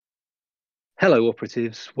Hello,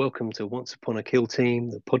 operatives. Welcome to Once Upon a Kill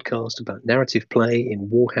Team, the podcast about narrative play in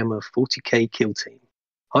Warhammer 40k Kill Team.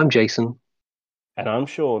 I'm Jason. And I'm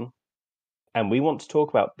Sean, and we want to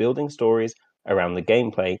talk about building stories around the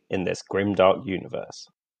gameplay in this grimdark universe.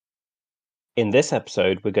 In this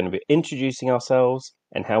episode, we're going to be introducing ourselves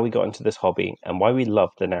and how we got into this hobby and why we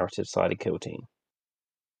love the narrative side of Kill Team.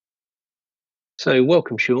 So,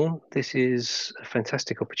 welcome, Sean. This is a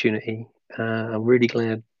fantastic opportunity. I'm really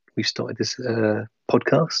glad we've started this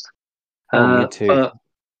podcast. Me too.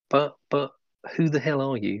 But who the hell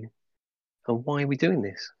are you, and why are we doing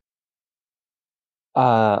this?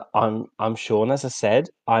 I'm Sean. As I said,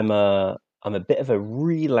 I'm a bit of a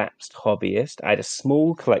relapsed hobbyist. I had a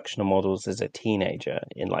small collection of models as a teenager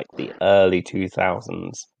in like the early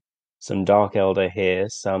 2000s. Some Dark Elder here,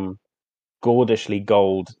 some gaudishly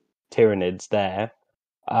gold Tyranids there.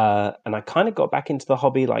 And I kind of got back into the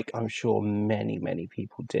hobby like I'm sure many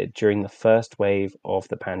people did during the first wave of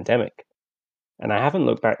the pandemic. And I haven't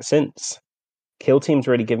looked back since. Kill Team's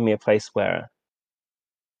really given me a place where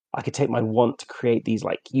I could take my want to create these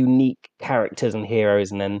like unique characters and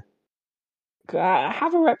heroes and then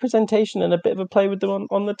have a representation and a bit of a play with them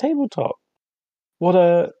on the tabletop. What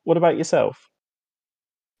about yourself?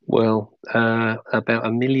 Well, about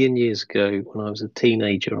a million years ago, when I was a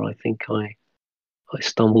teenager, I think I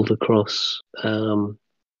stumbled across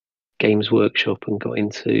Games Workshop and got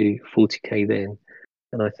into 40k then,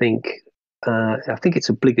 and I think it's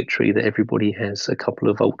obligatory that everybody has a couple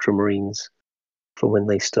of Ultramarines from when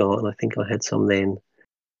they start, and I think I had some then,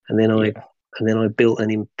 and then I Yeah. and then I built an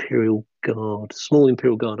Imperial Guard, small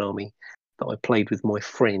Imperial Guard army that I played with my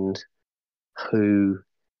friend, who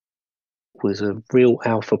was a real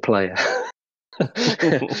alpha player,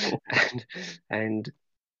 and and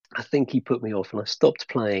I think he put me off, and I stopped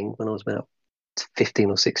playing when I was about 15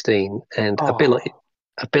 or 16, and Oh, a bit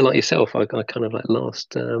like yourself, I kind of like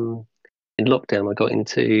last in lockdown. I got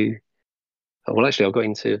into well, actually, I got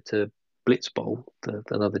into Blitz Bowl,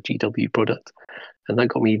 another GW product, and that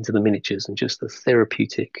got me into the miniatures and just the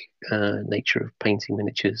therapeutic nature of painting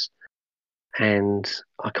miniatures. And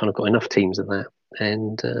I kind of got enough teams of that,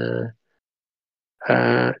 and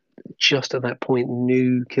uh, just at that point,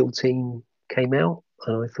 new Kill Team came out,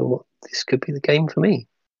 and I thought this could be the game for me.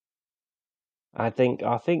 I think.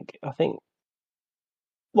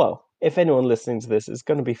 Well, if anyone listening to this is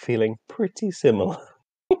going to be feeling pretty similar.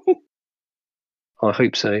 I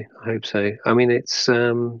hope so. I hope so. I mean, it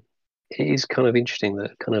is kind of interesting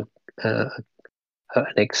that kind of an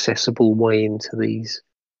accessible way into this.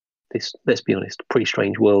 Let's be honest, pretty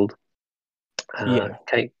strange world Yeah.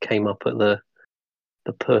 came up at the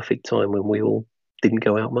perfect time when we all didn't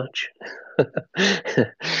go out much.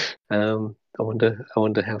 I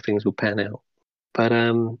wonder how things will pan out. But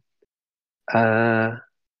uh,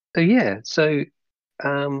 so yeah. So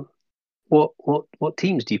um, what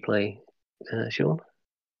teams do you play, Sean?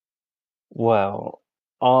 Well,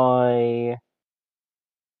 I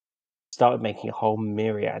started making a whole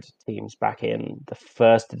myriad of teams back in the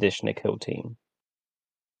first edition of Kill Team,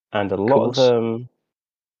 and a Of lot of course. them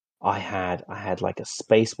I had like a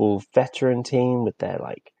Space Wolf veteran team with their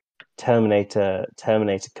like Terminator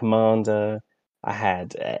Commander. I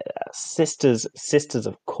had Sisters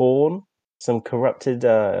of Corn, some corrupted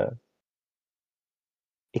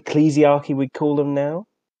ecclesiarchy we'd call them now.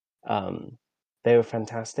 Um, they were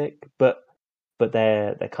fantastic, but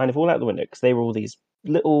they're kind of all out the window because they were all these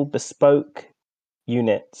little bespoke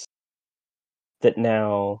units that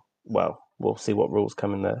now, well, we'll see what rules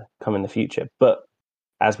come in the future. But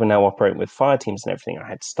as we're now operating with fire teams and everything, I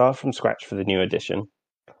had to start from scratch for the new edition,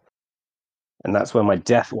 and that's where my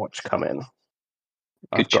Death Watch come in.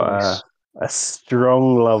 Good I've got choice. a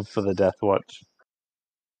strong love for the Death Watch.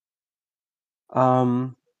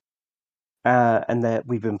 Um, and that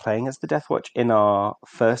we've been playing as the Death Watch in our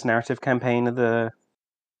first narrative campaign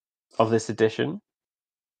of this edition,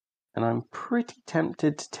 and I'm pretty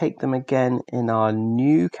tempted to take them again in our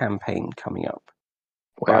new campaign coming up.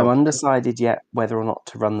 But I'm Wow. undecided yet whether or not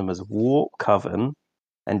to run them as Warp Coven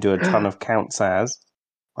and do a ton of counts as.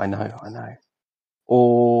 I know.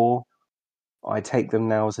 Or I take them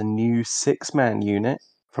now as a new 6-man unit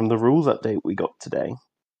from the rules update we got today.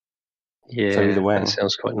 So either Yeah, that way.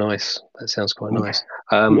 sounds quite nice. That sounds quite Yeah. nice.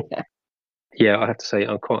 Yeah, I have to say,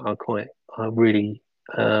 I really,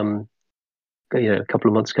 a couple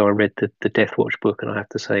of months ago, I read the Death Watch book, and I have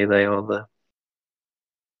to say they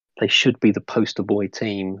should be the poster boy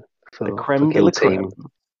team The for creme de Kill la creme. Team.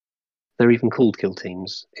 They're even called Kill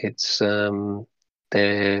Teams.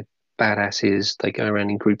 They're badasses. They go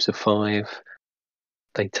around in groups of 5.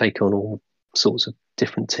 They take on all sorts of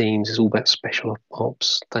different teams. It's all about special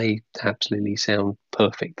ops. They absolutely sound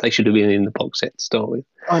perfect. They should have been in the box set to start with.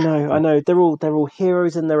 I know. They're all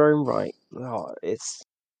heroes in their own right. Oh, it's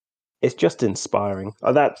just inspiring.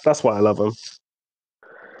 That's why I love them.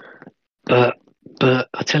 But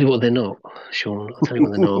I tell you what, they're not, Sean. I'll tell you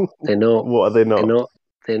what, they're not. They're not. What are they They're not? not.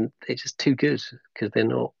 They're just too good because they're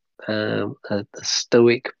not a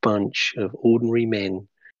stoic bunch of ordinary men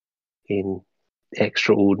in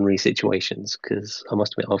extraordinary situations. Because I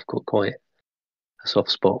must admit, I've got quite a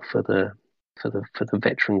soft spot for the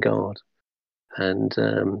veteran guard, and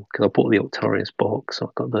because I bought the Octarius box,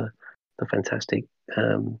 I've got the fantastic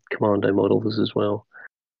commando models as well.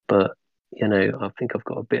 But I think I've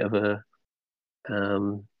got a bit of a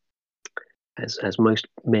as most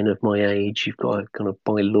men of my age, you've got to kind of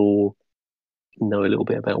by law know a little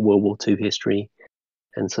bit about World War II history,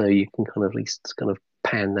 and so you can kind of at least kind of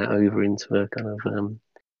pan that over into a kind of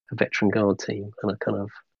a veteran guard team, and a kind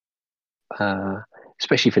of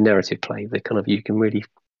especially for narrative play, the kind of you can really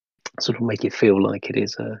sort of make it feel like it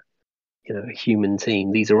is a human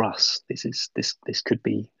team. These are us. This could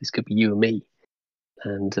be you and me,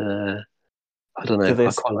 and I don't So know. I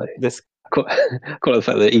this quite like this quite, quite like the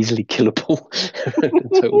fact they're easily killable,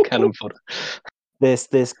 total cannon fodder.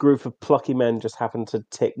 this group of plucky men just happen to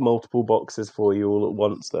tick multiple boxes for you all at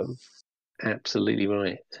once. Then Absolutely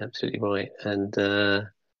right. Absolutely right. And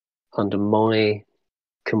under my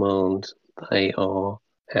command, they are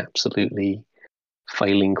absolutely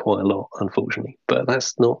failing quite a lot, unfortunately. But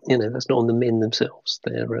that's not on the men themselves.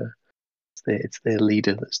 It's their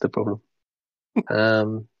leader that's the problem.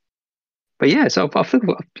 But yeah, so I think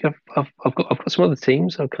I've got some other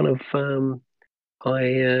teams. I kind of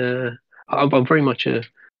I'm very much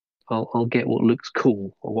I'll get what looks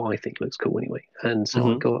cool or what I think looks cool anyway. And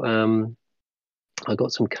so I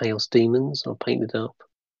got some Chaos Demons. I painted up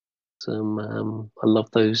some. I love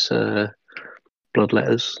those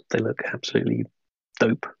bloodletters. They look absolutely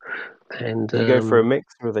dope. And do you go for a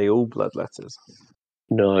mix, or are they all bloodletters?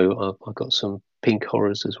 no, I've got some pink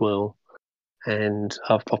horrors as well, and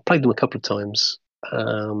I've played them a couple of times,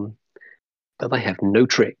 but they have no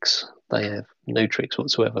tricks. They have no tricks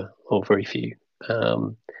whatsoever, or very few.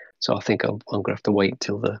 So I think I'm gonna have to wait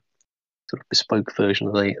till the sort of bespoke version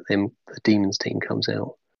of the Demons team comes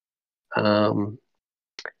out.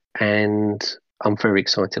 And I'm very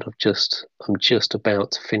excited. I'm just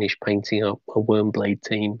about to finish painting up a Wormblade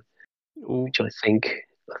team, which I think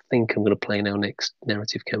I'm going to play in our next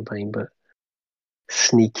narrative campaign. But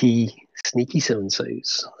sneaky so and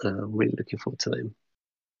so's. I'm really looking forward to them.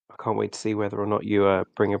 I can't wait to see whether or not you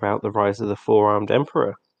bring about the rise of the four-armed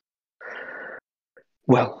emperor.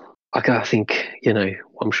 Well, I think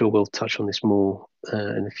I'm sure we'll touch on this more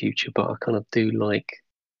in the future, but I kind of do like.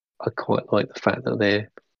 I quite like the fact that they're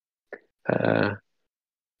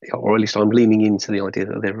or at least I'm leaning into the idea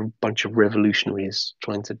that they're a bunch of revolutionaries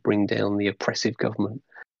trying to bring down the oppressive government.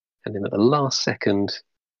 And then at the last second,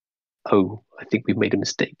 oh, I think we've made a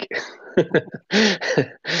mistake.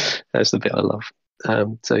 That's the bit I love.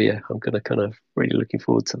 So yeah, I'm going to kind of really looking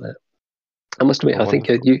forward to that. I must admit, Oh, I think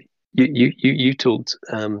wonderful. you talked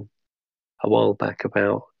a while back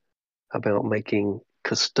about making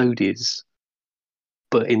custodies,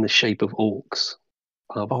 but in the shape of orcs.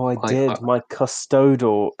 Oh, I I did. My custode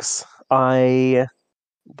orcs.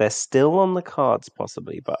 They're still on the cards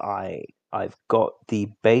possibly, but I've got the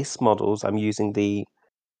base models. I'm using the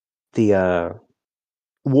Warhammer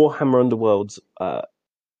Underworld's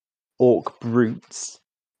orc brutes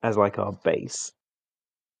as like our base,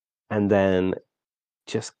 and then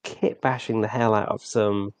just kit bashing the hell out of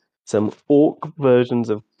some orc versions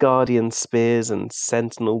of Guardian spears and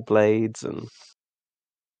Sentinel blades and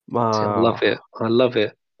See, I love it. ah, I love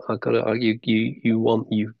it. I got it. You won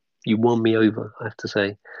me over. I have to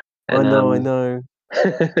say. I And know, I know.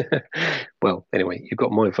 well, anyway, you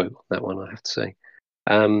got my vote on that one. I have to say.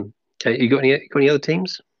 You got any other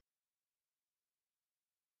teams?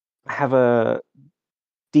 I have a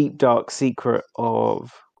deep dark secret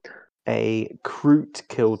of a Kroot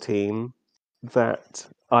kill team that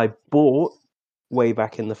I bought way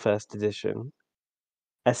back in the first edition,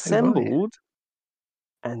 Oh right. assembled,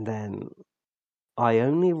 and then I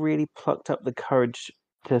only really plucked up the courage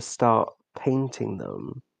to start painting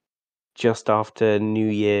them just after New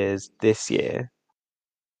Year's this year.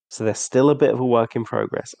 So they're still a bit of a work in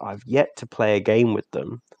progress. I've yet to play a game with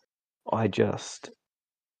them. I just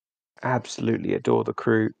absolutely adore the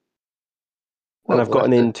Kroot. And Well, I've we'll have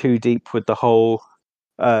gotten to. in too deep with the whole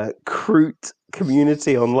Kroot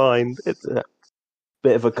community online. It's a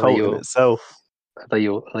bit of a Are they cult in your itself. are they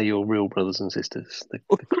your real brothers and sisters? The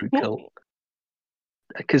Crew cult.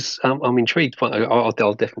 because I'm intrigued. I'll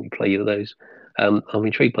definitely play those. I'm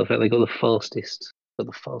intrigued by the fact they got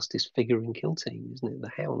the fastest figure in Kill Team, isn't it? The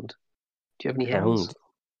Hound. Do you have any hounds? Hound.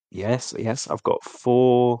 Yes, yes. I've got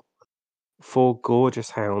four gorgeous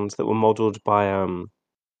hounds that were modelled by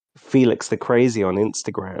Felix the Crazy on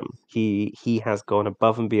Instagram. He has gone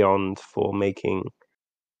above and beyond for making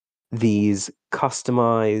these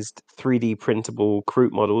customized 3D printable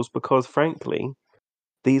Kroot models because frankly,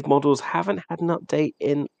 these models haven't had an update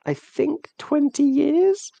in I think 20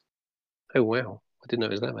 years. Oh wow, I didn't know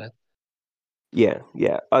it was that bad. Yeah,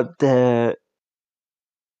 yeah. The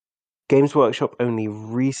Games Workshop only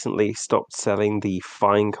recently stopped selling the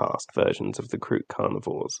Finecast versions of the Kroot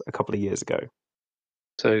Carnivores a couple of years ago.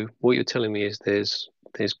 So what you're telling me is there's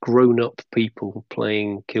grown up people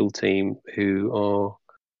playing Kill Team who are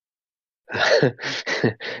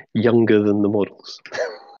younger than the models.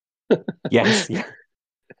 Yes, yeah,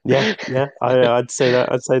 yeah, yeah. I'd say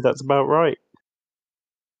that. I'd say that's about right.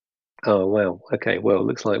 Oh wow. Okay. Well, it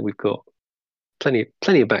looks like we've got plenty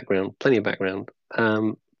of background, plenty of background.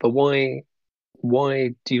 But why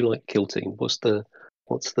do you like Kill Team? What's the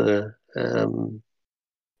what's the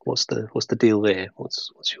deal there? What's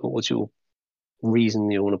your reason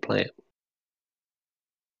you want to play it?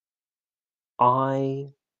 I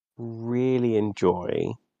really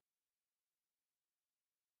enjoy.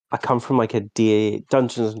 I come from like a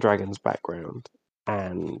Dungeons and Dragons background,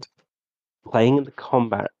 and playing the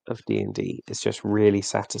combat of D&D is just really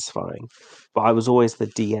satisfying. But I was always the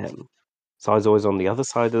DM, so I was always on the other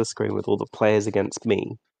side of the screen with all the players against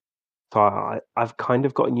me. So I've kind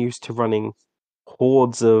of gotten used to running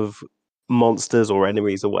hordes of monsters or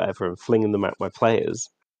enemies or whatever and flinging them at my players.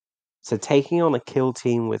 So taking on a kill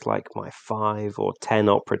team with like my 5 or 10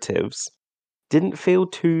 operatives didn't feel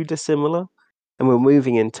too dissimilar. And we're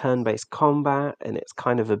moving in turn-based combat, and it's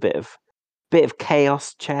kind of a bit of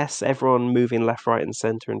chaos chess, everyone moving left, right, and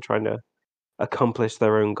center and trying to accomplish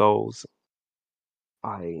their own goals.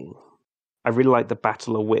 I I really like the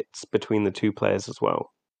battle of wits between the two players as well.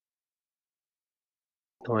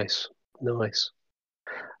 Nice, nice.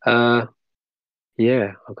 Uh,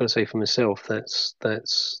 yeah, I've got to say for myself, that's part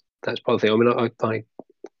of the thing. I mean,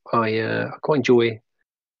 I quite enjoy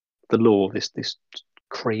the lore, this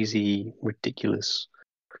crazy, ridiculous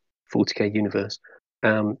 40k universe.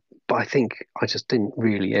 Um, but I think I just didn't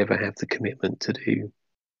really ever have the commitment to do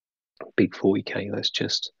big 40k.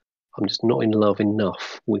 I'm just not in love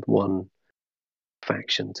enough with one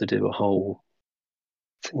faction to do a whole,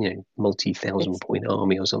 multi-thousand It's point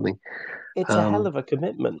army or something. it's a hell Um, of a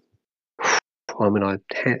commitment. I mean, I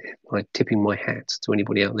tipping my hat to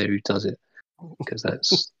anybody out there who does it because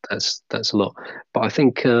that's a lot. But I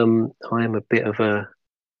think I am a bit of a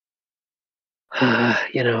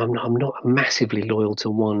I'm not massively loyal to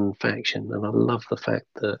one faction, and I love the fact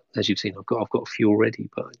that, as you've seen, I've got a few already.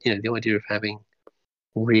 But the idea of having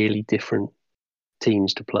really different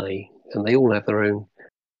teams to play, and they all have their own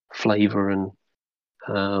flavor and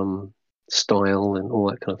um, style and all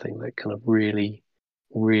that kind of thing, that kind of really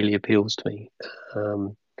appeals to me.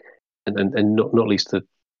 Um, and not least the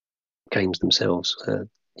games themselves, are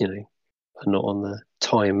not on the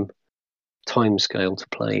time scale to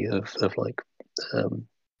play of like um,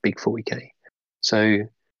 big 40k. So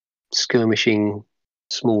skirmishing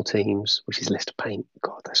small teams, which is less to paint.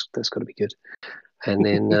 God, that's got to be good. And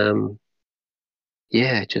then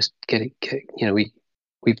yeah, just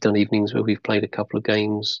we've done evenings where we've played a couple of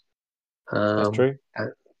games. That's Um, true.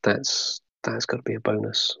 that, that's got to be a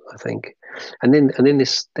bonus, I think. And then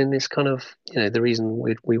this kind of the reason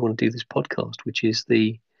we want to do this podcast, which is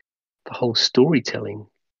the whole storytelling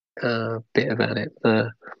bit about it.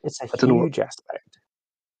 It's a I don't know what. huge aspect.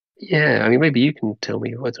 Yeah, I mean, maybe you can tell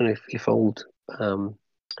me. I don't know if old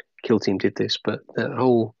Kill Team did this, but there's a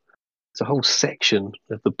whole section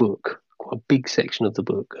of the book, quite a big section of the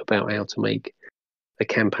book about how to make a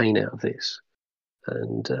campaign out of this.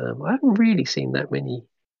 And I haven't really seen that many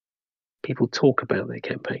people talk about their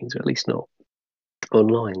campaigns, or at least not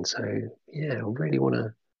online. So yeah, I really want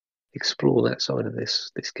to explore that side of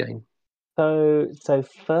this game. So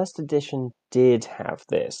first edition did have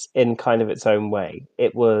this in kind of its own way.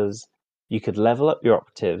 It was you could level up your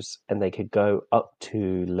operatives and they could go up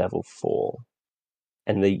to level 4.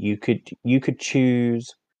 And that you could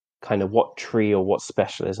choose kind of what tree or what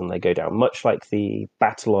specialism they go down, much like the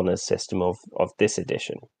battle honors system of this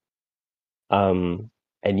edition.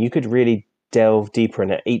 And you could really delve deeper,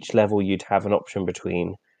 and at each level, you'd have an option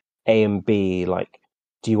between A and B. Like,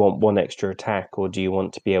 do you want one extra attack, or do you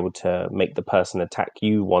want to be able to make the person attack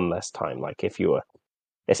you one less time? Like, if you were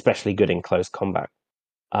especially good in close combat.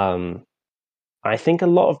 Um, I think a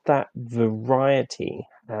lot of that variety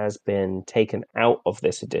has been taken out of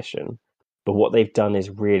this edition, but what they've done is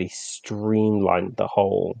really streamlined the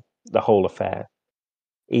whole affair.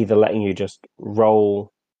 Either letting you just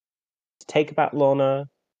roll to take a battle honor,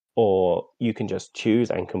 or you can just choose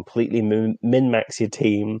and completely min max your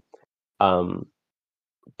team. Um,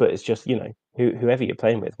 but it's just whoever you're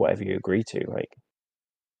playing with, whatever you agree to. Like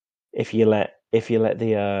if you let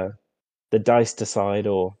the dice decide,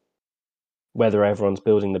 or whether everyone's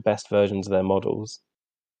building the best versions of their models,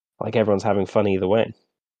 like everyone's having fun either way.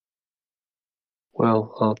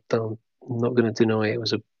 Well, I'm not going to deny it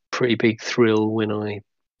was a pretty big thrill when I,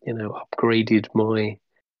 upgraded my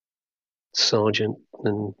sergeant,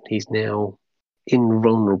 and he's now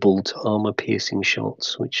invulnerable to armor-piercing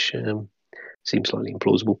shots, which seems slightly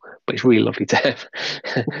implausible, but it's really lovely to have.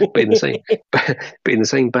 but in the same, but in the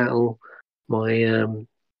same battle, my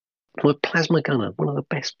my plasma gunner, one of the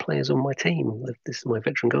best players on my team. This is my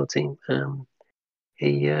veteran guard team.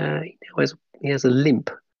 He has a limp,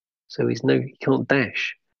 so he can't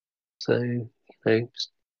dash. So just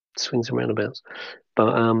swings and roundabouts.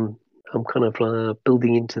 But I'm kind of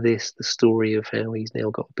building into this the story of how he's now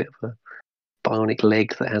got a bit of a bionic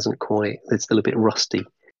leg that hasn't quite. It's still a bit rusty.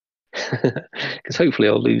 Because hopefully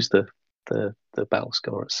I'll lose the battle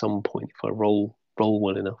scar at some point if I roll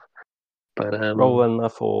well enough. But Roll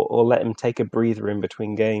enough, or let him take a breather in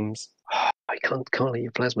between games. I can't let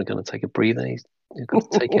your plasma gunner take a breather. You've got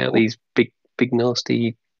to take out these big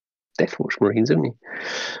nasty Deathwatch Marines, haven't you?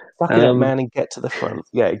 Suck it up, man, and get to the front.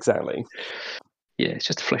 Yeah, exactly. Yeah, it's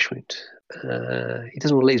just a flesh wound. He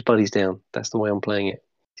doesn't want to let his buddies down. That's the way I'm playing it.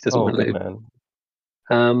 He doesn't want to good let man.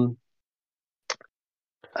 him.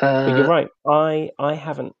 But you're right. I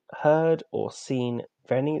haven't heard or seen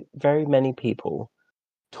very many people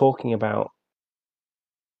talking about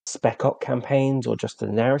spec op campaigns or just the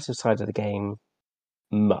narrative side of the game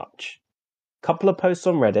much. Couple of posts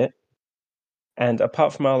on Reddit, and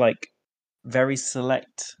apart from our very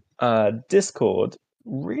select Discord,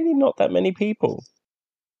 really not that many people.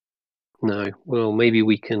 No, well, maybe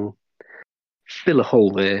we can fill a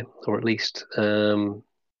hole there, or at least open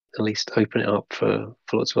it up for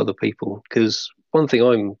lots of other people. Because one thing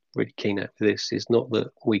I'm really keen at with this is not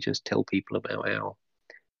that we just tell people about our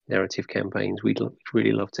narrative campaigns. We'd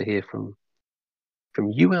really love to hear from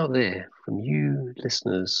you out there, from you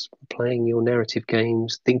listeners playing your narrative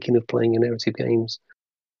games, thinking of playing your narrative games.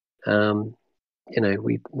 We're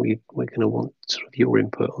going to want sort of your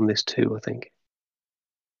input on this too, I think.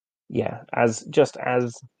 Yeah, as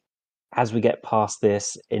we get past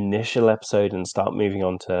this initial episode and start moving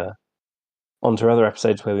onto other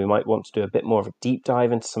episodes where we might want to do a bit more of a deep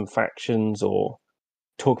dive into some factions, or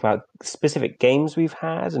talk about specific games we've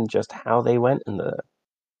had and just how they went, and the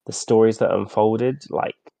stories that unfolded,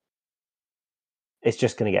 it's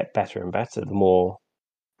just going to get better and better the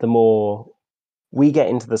more we get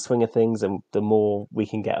into the swing of things, and the more we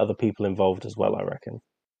can get other people involved as well, I reckon.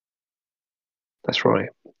 That's right.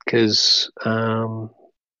 Because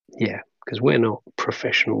we're not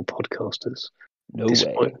professional podcasters. No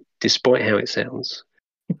way. Despite how it sounds.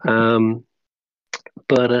 But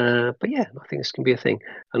yeah, I think this can be a thing.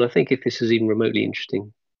 And I think if this is even remotely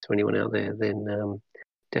interesting to anyone out there, then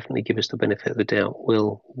definitely give us the benefit of the doubt.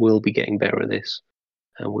 We'll be getting better at this,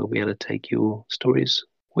 and we'll be able to take your stories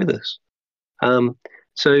with us.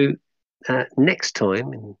 So next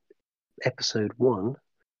time in episode 1,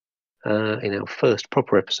 in our first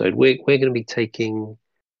proper episode, we're going to be taking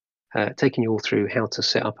you all through how to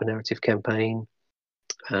set up a narrative campaign.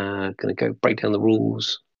 Going to go break down the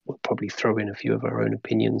rules. We'll probably throw in a few of our own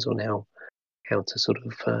opinions on how to sort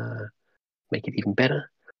of make it even better.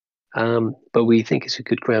 But we think it's a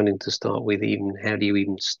good grounding to start with. Even how do you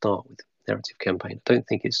even start with narrative campaign? I don't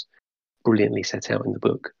think it's brilliantly set out in the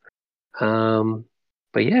book.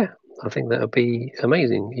 But yeah, I think that would be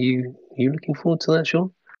amazing. Are you looking forward to that,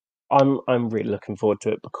 Sean? I'm really looking forward to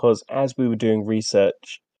it, because as we were doing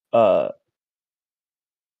research,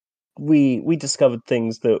 we discovered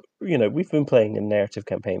things that we've been playing a narrative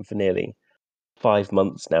campaign for nearly 5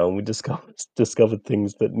 months now, and we discovered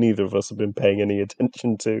things that neither of us have been paying any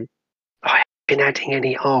attention to. I haven't been adding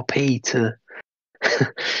any RP to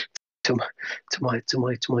to my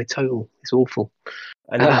total. It's awful.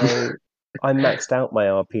 And I maxed out my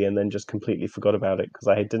RP and then just completely forgot about it because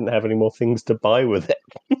I didn't have any more things to buy with it.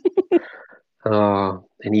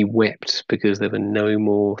 And he wept because there were no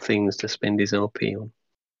more things to spend his RP on.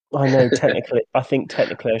 I know, I think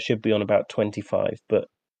technically I should be on about 25, but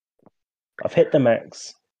I've hit the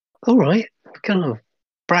max. All right, kind of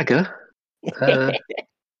bragger.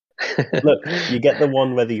 Look, you get the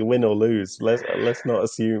one whether you win or lose. Let's not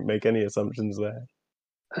make any assumptions there.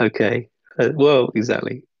 Okay. Well,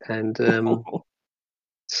 exactly. And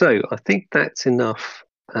so I think that's enough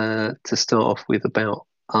to start off with about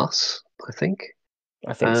us, I think.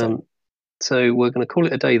 I think so. Um, so we're going to call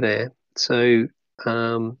it a day there. So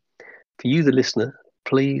for you, the listener,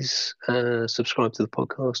 please subscribe to the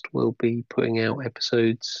podcast. We'll be putting out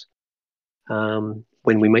episodes when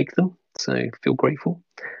we make them. So feel grateful.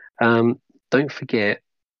 Um, don't forget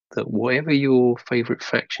that whatever your favorite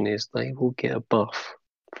faction is, they will get a buff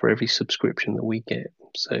for every subscription that we get.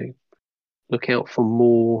 So look out for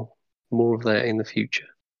more of that in the future.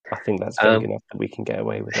 I think that's vague enough that we can get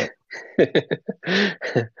away with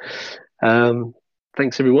it.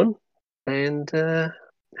 Thanks everyone, and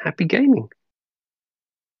happy gaming.